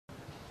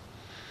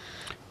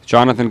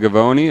Jonathan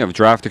Gavoni of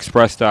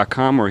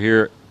DraftExpress.com. We're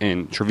here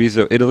in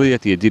Treviso, Italy at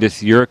the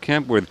adidas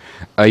EuroCamp with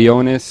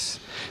Ioannis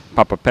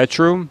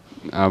Papapetrou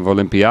of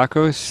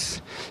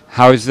Olympiacos.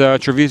 How's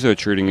Treviso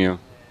treating you?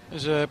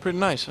 It's pretty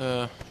nice.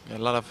 A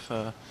lot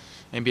of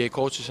NBA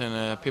coaches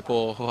and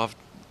people who have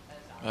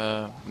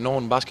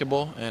known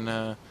basketball, and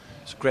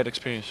it's a great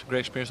experience.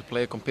 Great experience to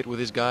play, compete with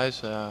these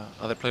guys,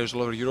 other players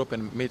all over Europe,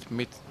 and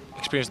meet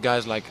experienced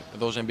guys like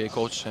those NBA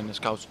coaches and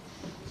scouts.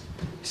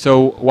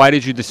 So why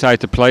did you decide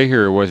to play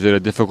here? Was it a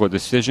difficult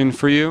decision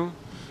for you?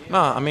 No,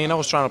 I mean, I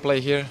was trying to play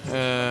here.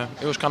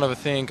 It was kind of a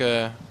thing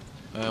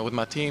with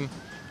my team.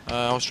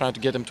 I was trying to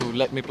get them to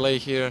let me play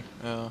here,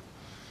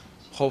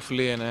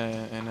 hopefully,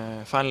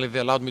 and finally they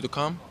allowed me to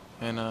come,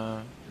 and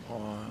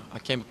I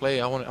came to play.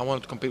 I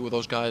wanted to compete with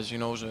those guys. You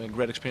know, it was a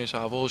great experience.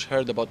 I've always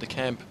heard about the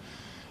camp,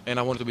 and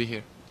I wanted to be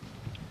here.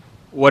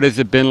 What has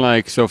it been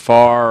like so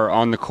far,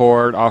 on the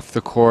court, off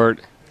the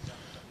court?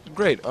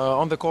 Great.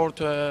 On the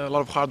court, a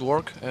lot of hard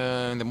work.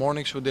 In the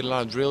mornings, we did a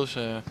lot of drills,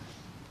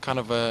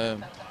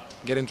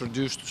 get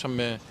introduced to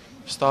some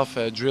stuff,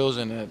 drills,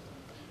 and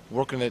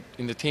working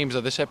in the teams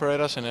that they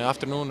separate us. In the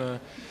afternoon,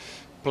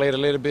 played a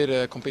little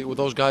bit, compete with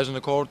those guys on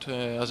the court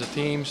as a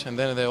teams, and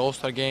then the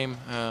All-Star game,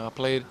 I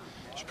played.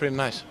 It's pretty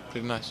nice,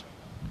 pretty nice.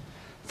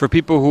 For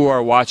people who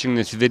are watching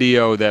this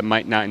video that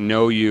might not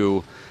know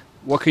you,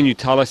 what can you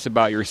tell us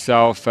about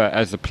yourself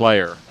as a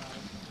player?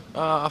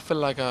 I feel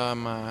like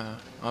I'm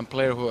a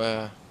player who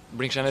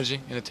brings energy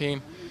in the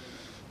team.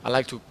 I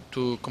like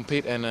to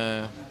compete and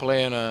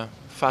play in a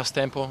fast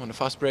tempo, on a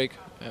fast break.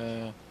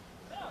 The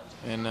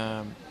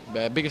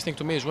biggest thing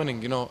to me is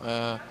winning. You know,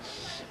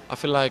 I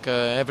feel like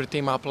every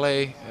team I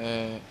play,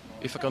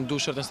 if I can do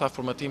certain stuff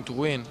for my team to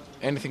win,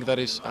 anything that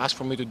is asked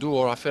for me to do,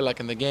 or I feel like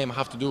in the game I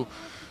have to do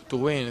to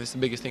win, it's the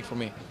biggest thing for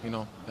me. You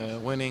know,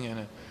 winning,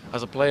 and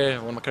as a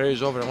player, when my career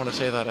is over, I want to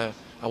say that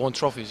I won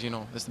trophies. You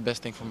know, that's the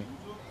best thing for me.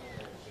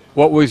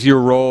 What was your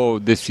role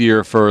this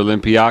year for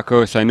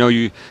Olympiacos? I know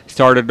you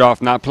started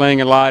off not playing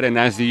a lot, and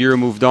as the year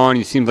moved on,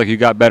 you seemed like you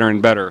got better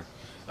and better.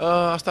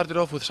 I started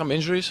off with some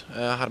injuries.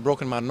 I had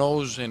broken my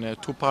nose in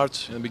 2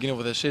 parts in the beginning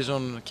of the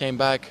season. Came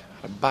back,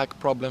 had back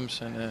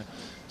problems, and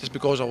just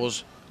because I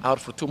was out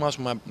for 2 months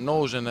with my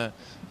nose, and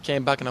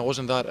came back and I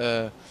wasn't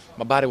that,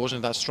 my body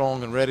wasn't that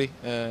strong and ready.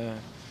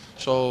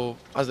 So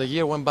as the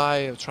year went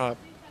by, I tried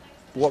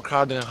to work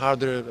harder and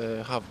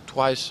harder,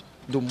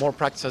 do more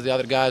practice as the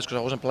other guys because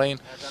I wasn't playing,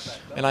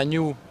 and I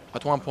knew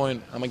at one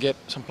point I'm gonna get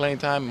some playing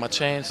time, my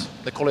chance.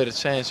 They call it a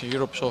chance in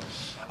Europe. So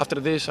after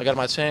this, I got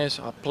my chance.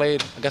 I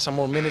played. I got some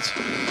more minutes.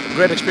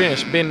 Great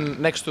experience.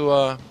 Been next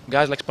to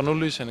guys like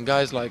Spanoulis and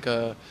guys like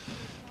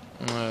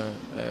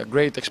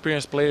great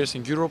experienced players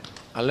in Europe.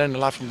 I learned a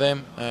lot from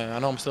them. I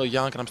know I'm still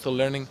young and I'm still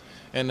learning,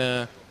 and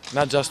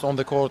not just on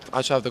the court,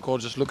 outside of the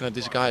court, just looking at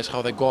these guys,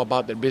 how they go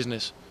about their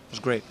business. It was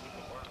great.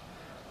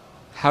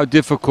 How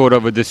difficult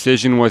of a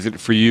decision was it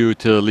for you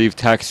to leave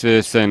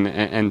Texas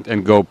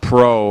and go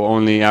pro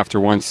only after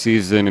one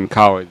season in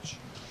college?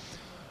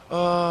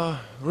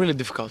 Really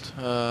difficult.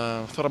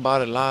 Thought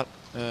about it a lot.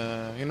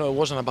 You know, it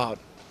wasn't about,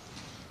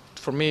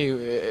 for me,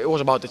 it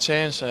was about the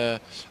chance. I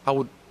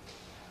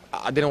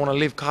didn't want to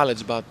leave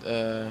college, but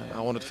I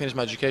wanted to finish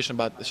my education.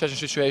 But the certain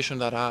situation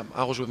that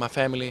I was with my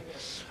family,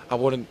 I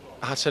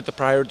had set the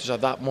priorities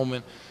at that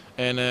moment,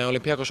 and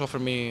Olympiacos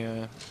offered me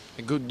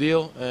a good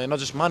deal, not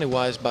just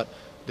money-wise, but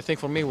the thing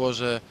for me was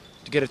to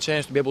get a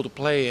chance to be able to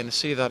play and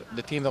see that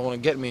the team that want to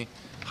get me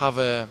have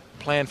a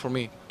plan for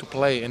me to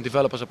play and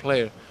develop as a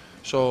player.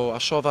 So I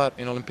saw that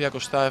in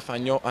Olympiacos staff. I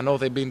know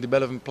they've been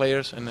developing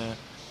players and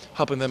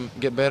helping them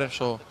get better.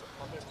 So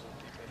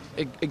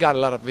it got a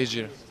lot of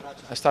easier.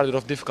 I started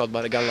off difficult,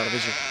 but it got a lot of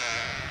easier.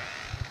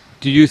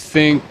 Do you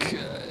think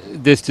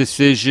this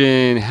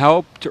decision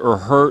helped or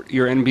hurt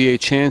your NBA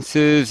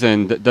chances,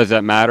 and does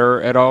that matter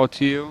at all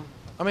to you?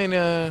 I mean,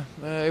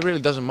 it really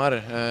doesn't matter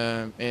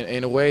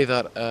in a way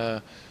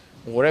that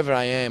wherever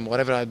I am,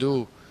 whatever I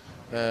do,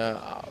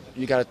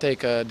 you got to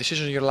take a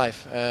decision in your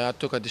life. I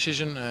took a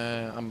decision.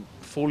 I'm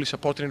fully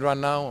supporting it right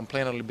now. I'm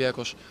playing at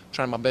Olympiacos,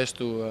 trying my best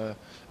to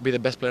be the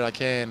best player I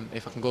can.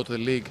 If I can go to the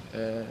league,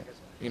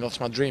 you know, it's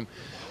my dream.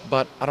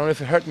 But I don't know if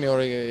it hurt me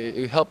or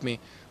it helped me.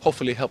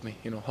 Hopefully it helped me,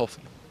 you know,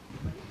 hopefully.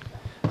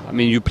 I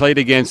mean, you played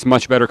against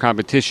much better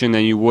competition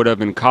than you would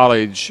have in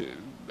college.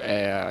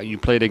 You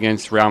played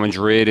against Real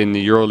Madrid in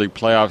the EuroLeague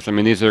playoffs. I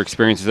mean, these are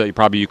experiences that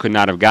you could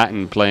not have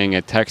gotten playing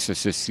at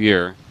Texas this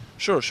year.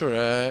 Sure.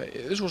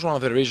 This was one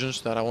of the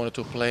reasons that I wanted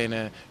to play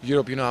in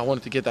Europe. You know, I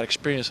wanted to get that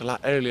experience a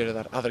lot earlier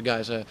than other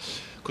guys.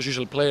 Because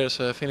usually players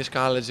finish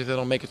college, if they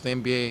don't make it to the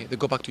NBA, they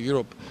go back to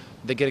Europe.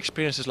 They get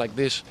experiences like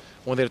this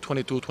when they're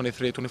 22,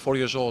 23, 24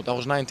 years old. I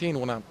was 19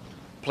 when I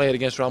played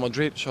against Real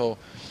Madrid, so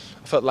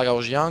I felt like I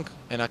was young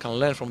and I can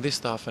learn from this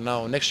stuff. And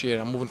now next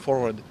year I'm moving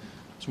forward.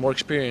 It's more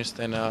experienced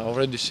and I've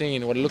already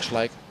seen what it looks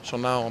like. So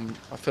now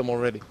I feel more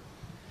ready.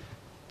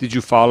 Did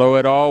you follow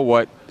at all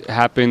what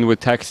happened with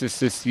Texas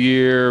this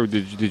year?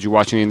 Did you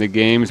watch any of the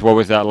games? What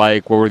was that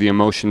like? What were the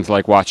emotions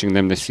like watching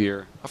them this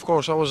year? Of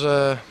course, it was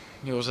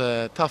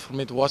tough for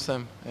me to watch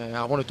them.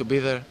 I wanted to be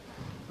there.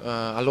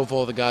 I love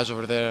all the guys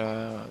over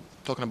there.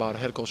 Talking about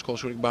head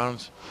coach Rick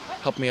Barnes,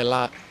 helped me a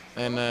lot,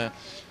 and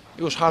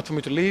it was hard for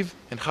me to leave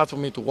and hard for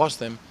me to watch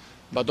them.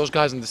 But those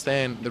guys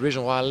understand the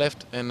reason why I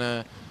left, and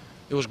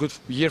it was a good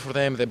year for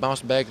them. They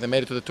bounced back. They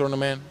made it to the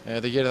tournament.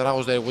 The year that I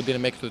was there, we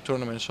didn't make it to the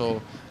tournament,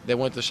 so they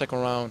went to the second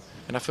round.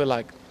 And I feel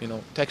like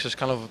Texas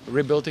kind of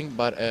rebuilding,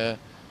 but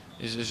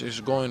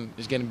is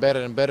getting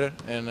better and better.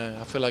 And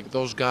I feel like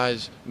those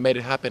guys made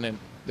it happen, and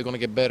they're gonna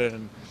get better.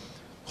 And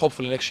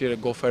hopefully next year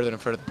go further and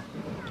further.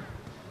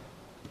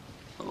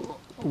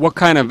 What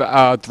kind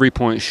of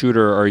three-point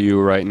shooter are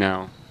you right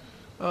now?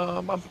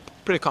 I'm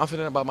pretty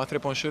confident about my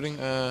three-point shooting,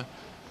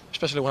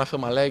 especially when I feel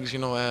my legs,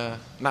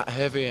 not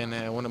heavy, and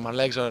when my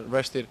legs are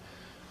rested.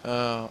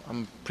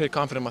 I'm pretty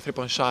confident in my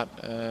three-point shot,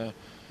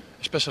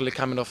 especially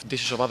coming off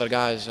dishes of other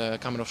guys,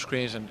 coming off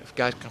screens, and if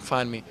guys can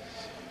find me,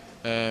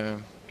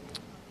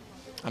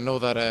 I know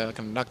that I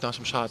can knock down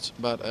some shots.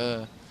 But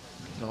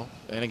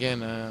and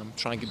again, I'm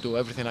trying to do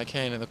everything I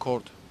can in the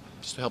court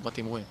just to help my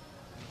team win.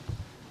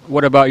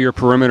 What about your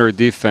perimeter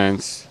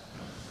defense?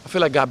 I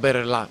feel like I got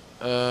better a lot.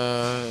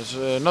 It's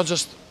not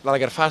just that I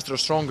got faster or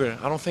stronger.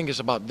 I don't think it's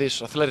about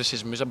this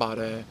athleticism. It's about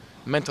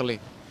mentally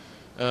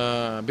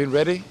being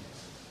ready.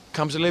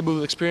 Comes a little bit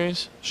with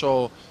experience.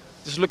 So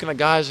just looking at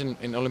guys in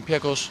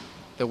Olympiacos,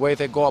 the way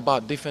they go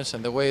about defense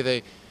and the way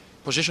they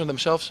position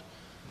themselves,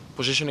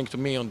 positioning to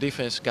me on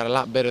defense got a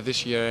lot better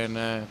this year. And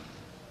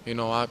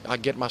I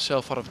get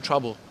myself out of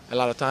trouble a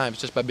lot of times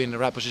just by being in the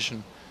right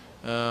position.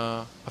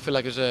 I feel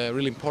like it's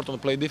really important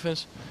to play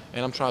defense,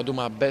 and I'm trying to do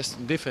my best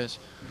in defense.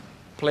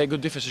 Play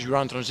good defense as you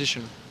run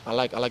transition. I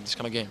like this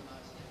kind of game.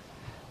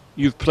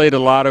 You've played a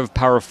lot of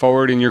power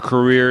forward in your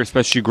career,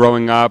 especially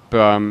growing up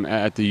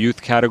at the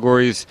youth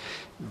categories.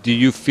 Do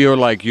you feel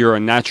like you're a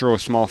natural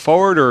small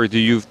forward, or do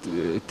you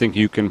think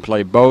you can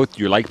play both?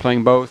 Do you like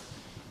playing both?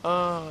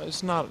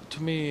 It's not,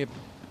 to me,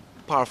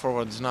 power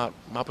forward is not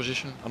my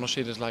position. I don't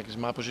see it as like it's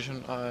my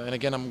position. And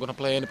again, I'm going to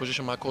play any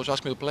position my coach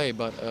asks me to play,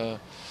 but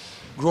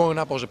growing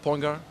up, I was a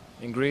point guard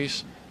in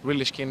Greece,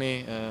 really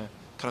skinny,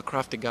 kind of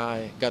crafty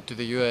guy. Got to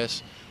the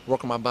US,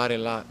 worked on my body a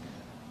lot,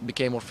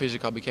 became more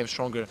physical, became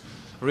stronger.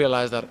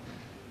 Realized that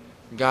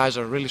guys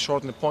are really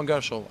short in the point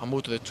guard, so I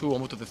moved to the 2, I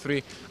moved to the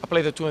 3. I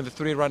play the 2 and the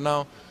 3 right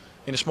now.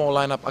 In a small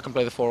lineup, I can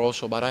play the 4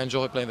 also, but I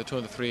enjoy playing the 2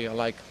 and the 3. I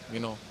like,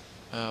 playing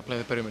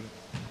the perimeter.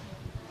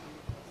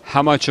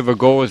 How much of a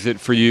goal is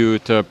it for you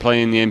to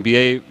play in the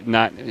NBA?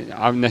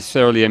 Not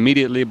necessarily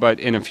immediately, but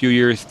in a few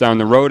years down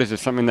the road, is it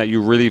something that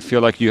you really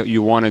feel like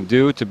you want to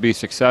do to be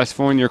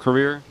successful in your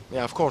career?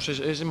 Yeah, of course.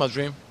 It's my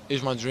dream.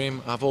 It's my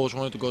dream. I've always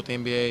wanted to go to the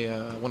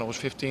NBA. When I was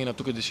 15, I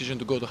took a decision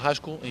to go to high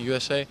school in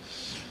USA.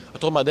 I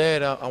told my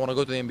dad I want to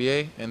go to the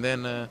NBA, and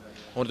then I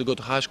wanted to go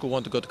to high school,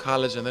 wanted to go to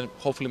college, and then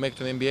hopefully make it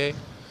to the NBA.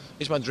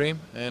 It's my dream,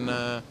 and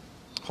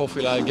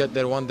hopefully I'll get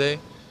there one day.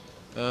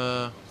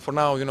 For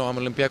now, I'm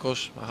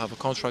Olympiacos. I have a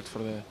contract for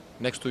the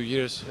next 2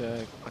 years.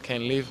 I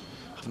can't leave.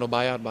 I have no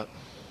buyout, but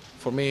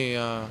for me,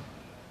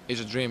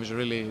 it's a dream. It's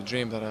really a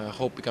dream that I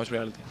hope becomes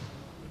reality.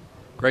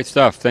 Great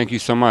stuff. Thank you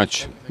so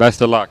much.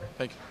 Best of luck.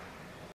 Thank you.